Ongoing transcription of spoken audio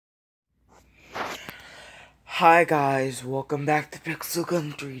Hi guys, welcome back to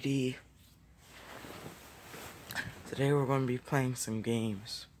PG3D. Today we're going to be playing some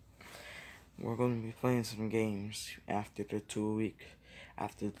games. After the 2 weeks.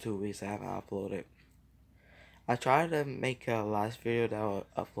 After the 2 weeks I haven't uploaded. I tried to make a last video that would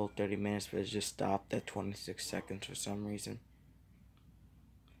upload 30 minutes, but it just stopped at 26 seconds for some reason.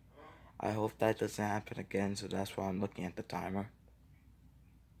 I hope that doesn't happen again, so that's why I'm looking at the timer.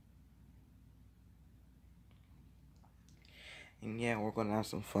 And yeah, we're going to have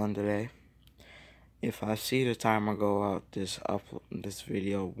some fun today. If I see the timer go out, this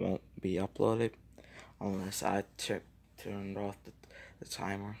video won't be uploaded unless I turned off the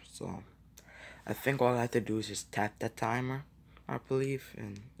timer. So I think all I have to do is just tap that timer, I believe,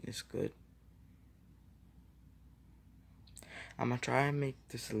 and it's good. I'm gonna try and make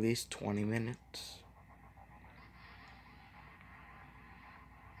this at least 20 minutes.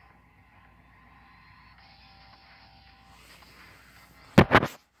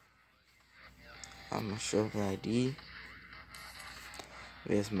 I'm gonna show the ID.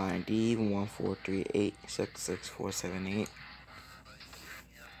 Here's my ID, 143866478.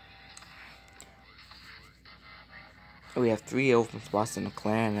 We have 3 open spots in the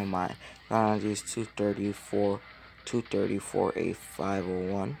clan, and my ID is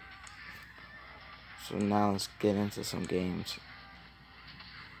 234-234-8501. So now let's get into some games.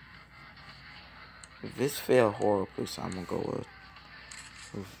 If this failed horribly, so I'm gonna go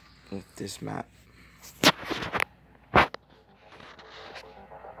with this map.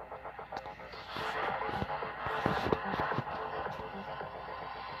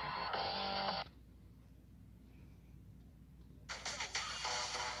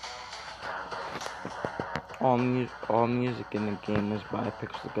 All music in the game is by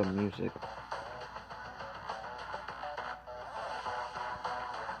Pixel Gun Music.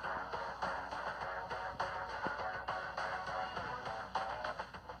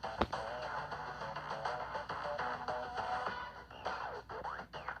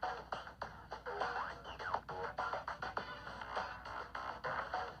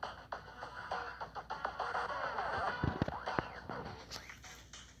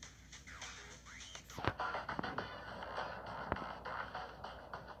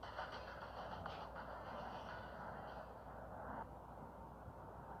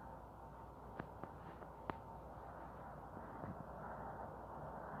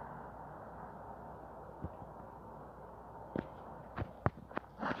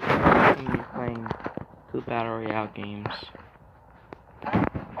 I'm gonna be playing 2 Battle Royale games.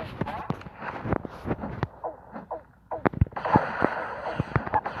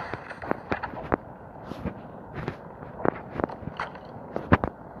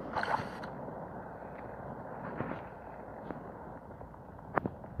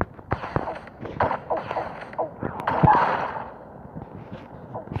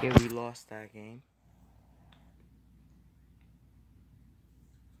 Okay, we lost that game.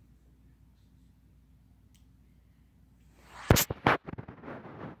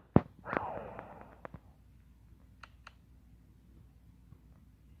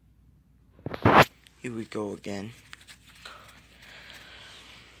 Here we go again.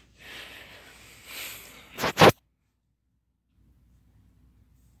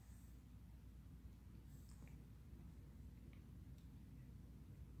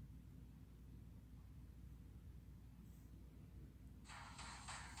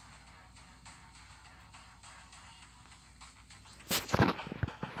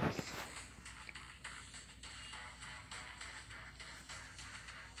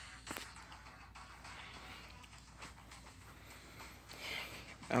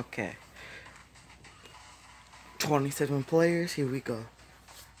 Okay. 27 players, here we go.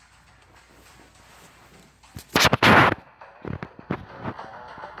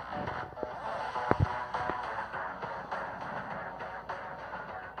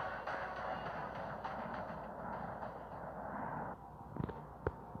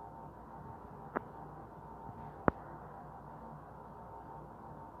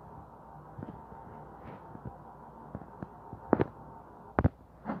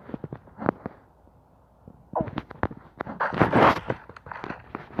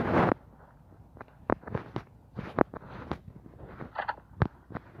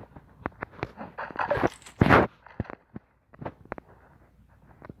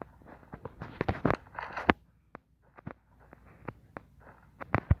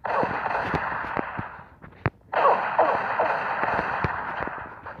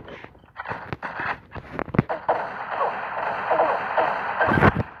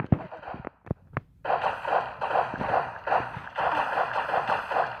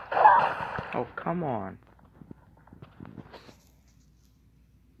 Oh, come on.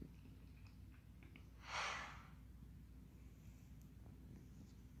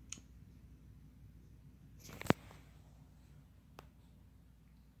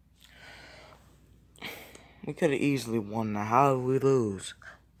 We could have easily won now. How did we lose?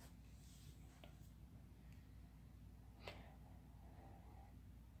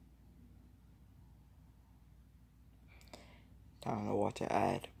 I don't know what to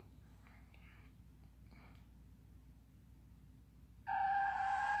add.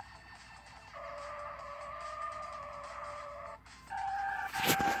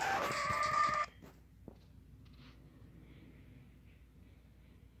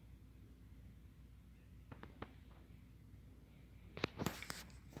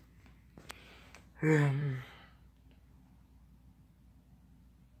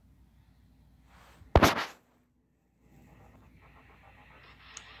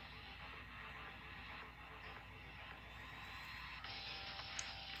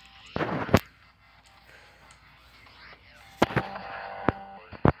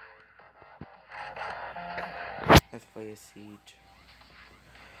 Let's play a siege.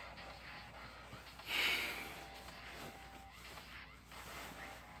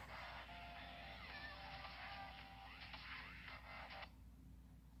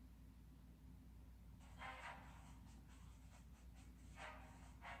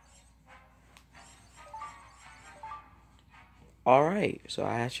 Alright, so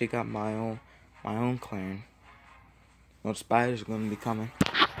I actually got my own clan. No spiders are gonna be coming.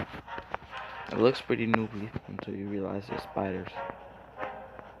 It looks pretty noobly until you realize there's spiders.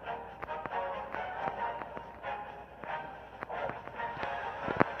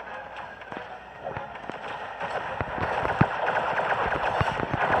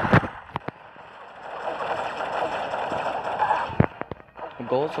 The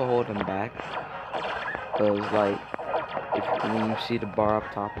goal is to hold them back. Because, like, when you see the bar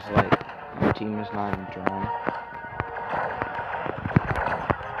up top, it's like your team is not even drawn.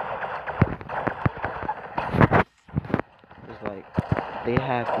 It's like they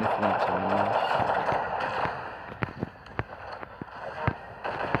have influence on us.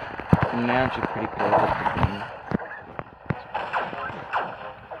 And they're actually pretty close at the game.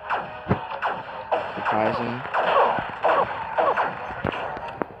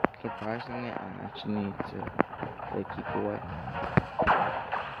 Surprisingly, I actually need to keep away.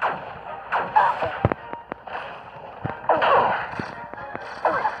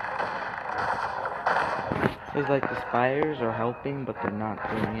 It's like the spiders are helping, but they're not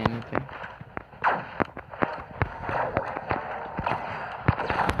doing anything.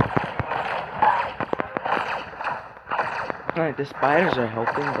 Alright, the spiders are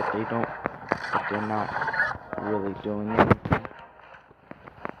helping, but they're not really doing anything.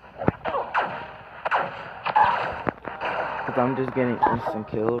 Because I'm just getting instant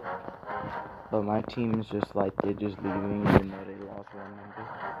killed, but my team is just like, they're just leaving even though they lost one member.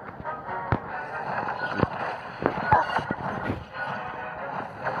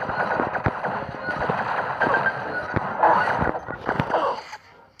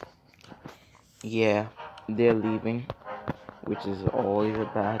 Yeah, they're leaving, which is always a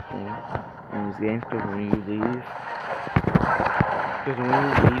bad thing in these games, because when you leave,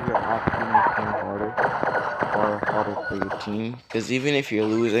 your option makes things harder for your team. Because even if you're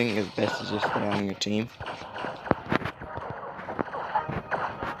losing, it's best to just stay on your team.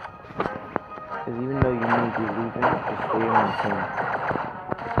 Because even though you may be losing, just stay on your team.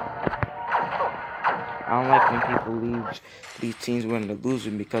 I don't like when people leave these teams when they're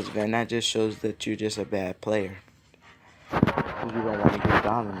losing, because then that just shows that you're just a bad player. Because you don't want to get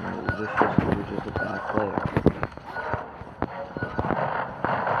dominated. It just shows that you're just a bad player.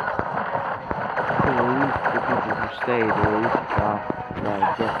 Stay, they at least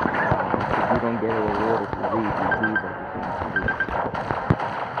get if you don't get a reward if you leave everything.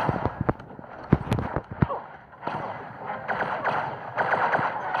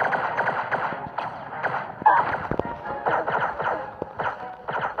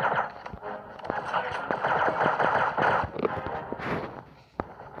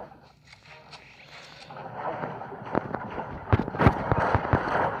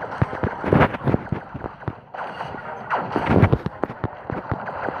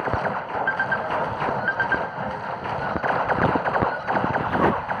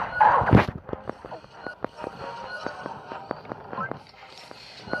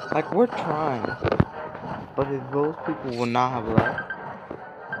 Like, we're trying, but if those people will not have left,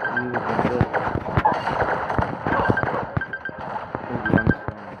 we would have been good.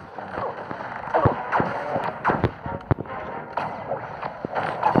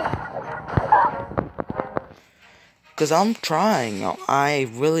 Because I'm trying, I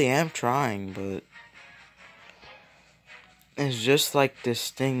really am trying, but it's just like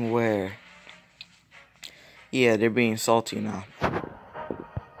this thing where, yeah, they're being salty now.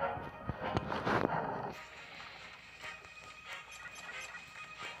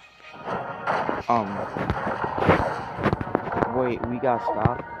 Wait, we got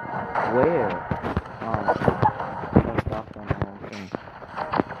stopped? Where? We got stopped on the wrong thing.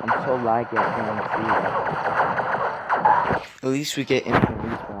 I'm so laggy I can't see it. At least we get instant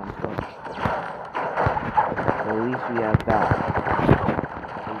respawn, so. At least we have that.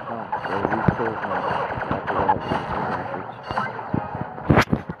 We don't, so we still don't.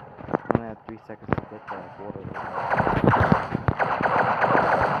 We only have 3 seconds to get that water.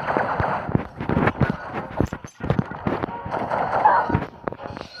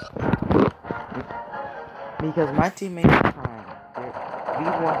 Because my teammates are trying.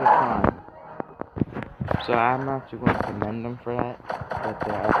 These ones are trying. So I'm actually going to commend them for that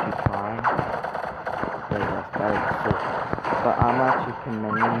they're actually trying. But I'm actually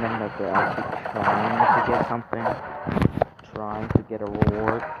commending them that they're actually trying to get something. Trying to get a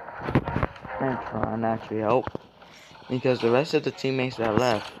reward. And trying to actually help. Because the rest of the teammates that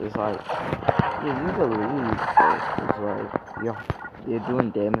left is like, yeah, you can leave. It's like, you're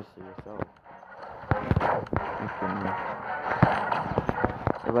doing damage to yourself.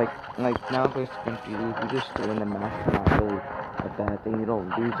 Like now if it's confused, you just stay in the match. It's not really a bad thing. You don't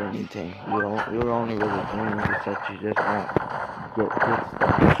lose anything. You're only really doing is that you just won't get good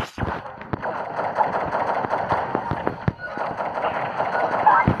stuff.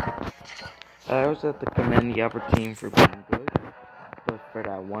 I also have to commend the other team for being good, but for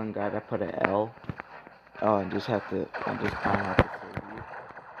that one guy that put an L, I just kind of have to say you.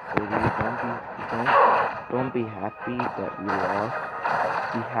 Don't be happy that we lost.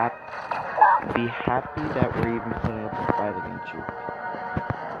 Be happy that we're even putting up a fight against you.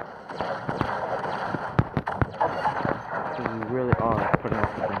 Because we really are putting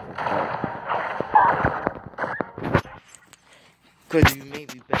up against a fight. Because you may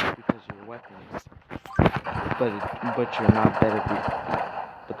be better because of your weapons, but you're not better.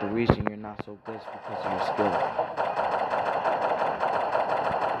 But the reason you're not so good is because of your skill.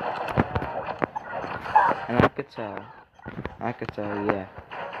 And I could tell, yeah.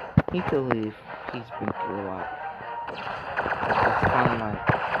 He could leave. He's been through a lot. It's kind of like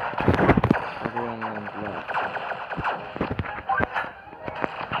everyone left.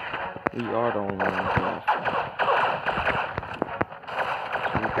 We are the only ones left.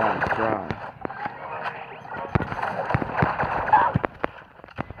 So we gotta try.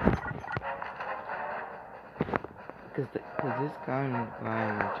 Cause this guy in the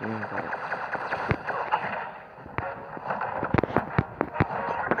gym like.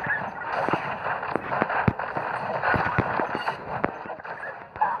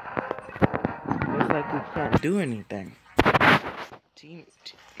 Can't do anything.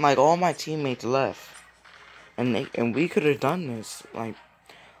 Like all my teammates left, and we could have done this. Like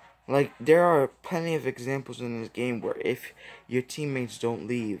there are plenty of examples in this game where if your teammates don't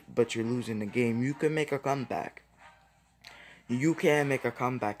leave, but you're losing the game, you can make a comeback. You can make a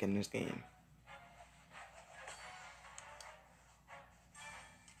comeback in this game.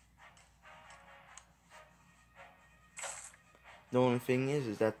 The only thing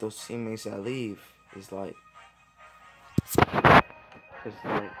is that those teammates that leave is like, it's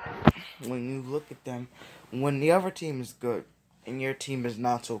like when you look at them, when the other team is good and your team is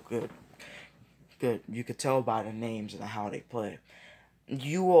not so good, you could tell by the names and how they play.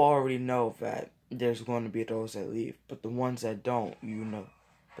 You will already know that there's going to be those that leave, but the ones that don't, you know,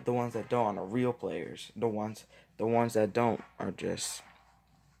 but the ones that don't are real players. The ones that don't are just,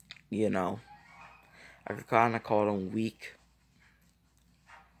 you know, I could kind of call them weak.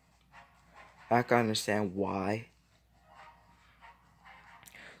 I can understand why.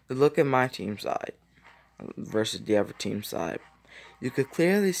 Look at my team side versus the other team side. You could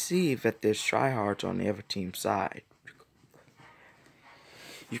clearly see that there's tryhards on the other team side.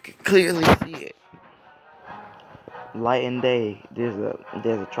 You can clearly see it. Light and day, there's a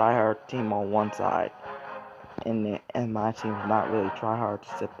tryhard team on one side, and my team's not really tryhard,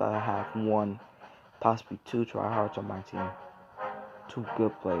 except I have one, possibly two tryhards on my team. Two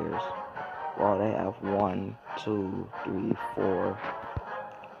good players. Well, they have 1, 2, 3, 4.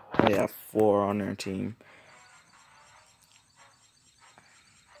 They have 4 on their team.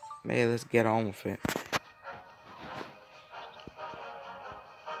 Maybe let's get on with it.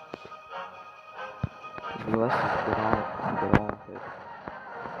 Let's just get on with it.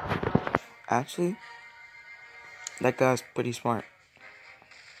 Actually, that guy's pretty smart.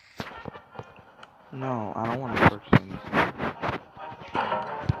 No, I don't want to purchase him.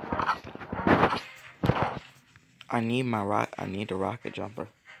 I need a rocket jumper.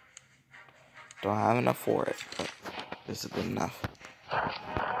 Don't have enough for it, but this is good enough.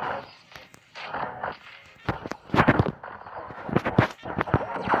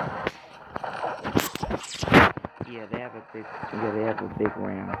 Yeah, they have a big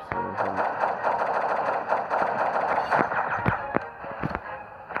ram, so it's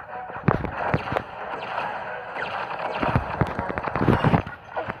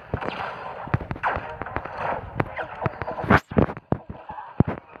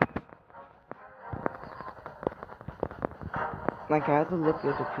like, I have to look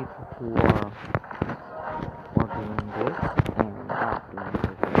at the people who are doing this and not doing this.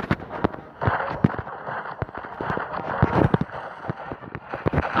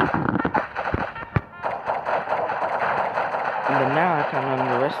 But now I kind of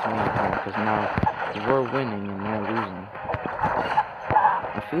underestimate them because now we're winning and they're losing.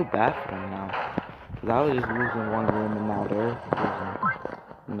 I feel bad for them now because I was just losing one game and now they're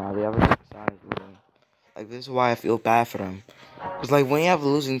losing. Now the other side is losing. Like, this is why I feel bad for them. Because, like, when you have a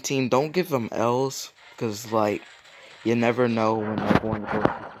losing team, don't give them L's. Because, like, you never know when they're going to go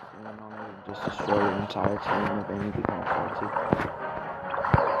super saiyan on it and just destroy your entire team and then you become salty.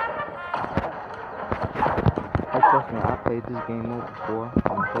 Like, trust me, I played this game mode before.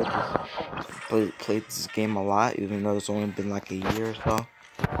 Played this game a lot, even though it's only been like a year or so.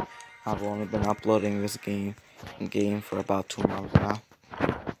 I've only been uploading this game for about 2 months now.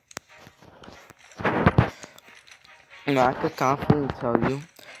 You know, I could confidently tell you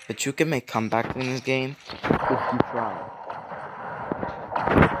that you can make comebacks in this game if you try.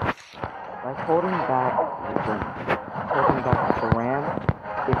 Like holding back the ram.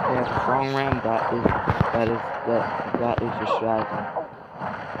 If they have a strong ram, that is your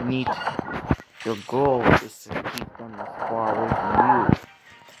strategy. Your goal is to keep them as far away from you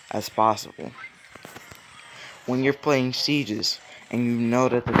as possible. When you're playing sieges and you know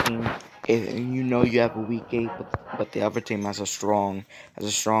that the team, you know you have a weak gate, but the other team has a strong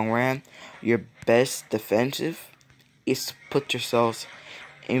ram, your best defensive is to put yourselves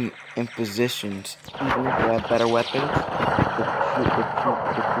in positions, even if you have better weapons, that you could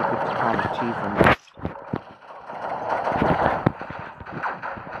kind of cheese them.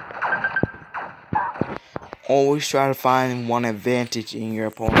 Always try to find one advantage in your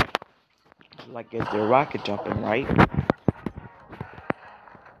opponent. Like if they're rocket jumping, right?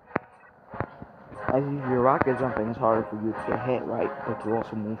 As if you're rocket jumping, it's harder for you to get hit, right? But you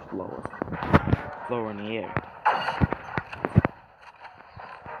also move slower in the air.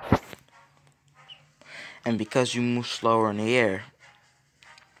 And because you move slower in the air,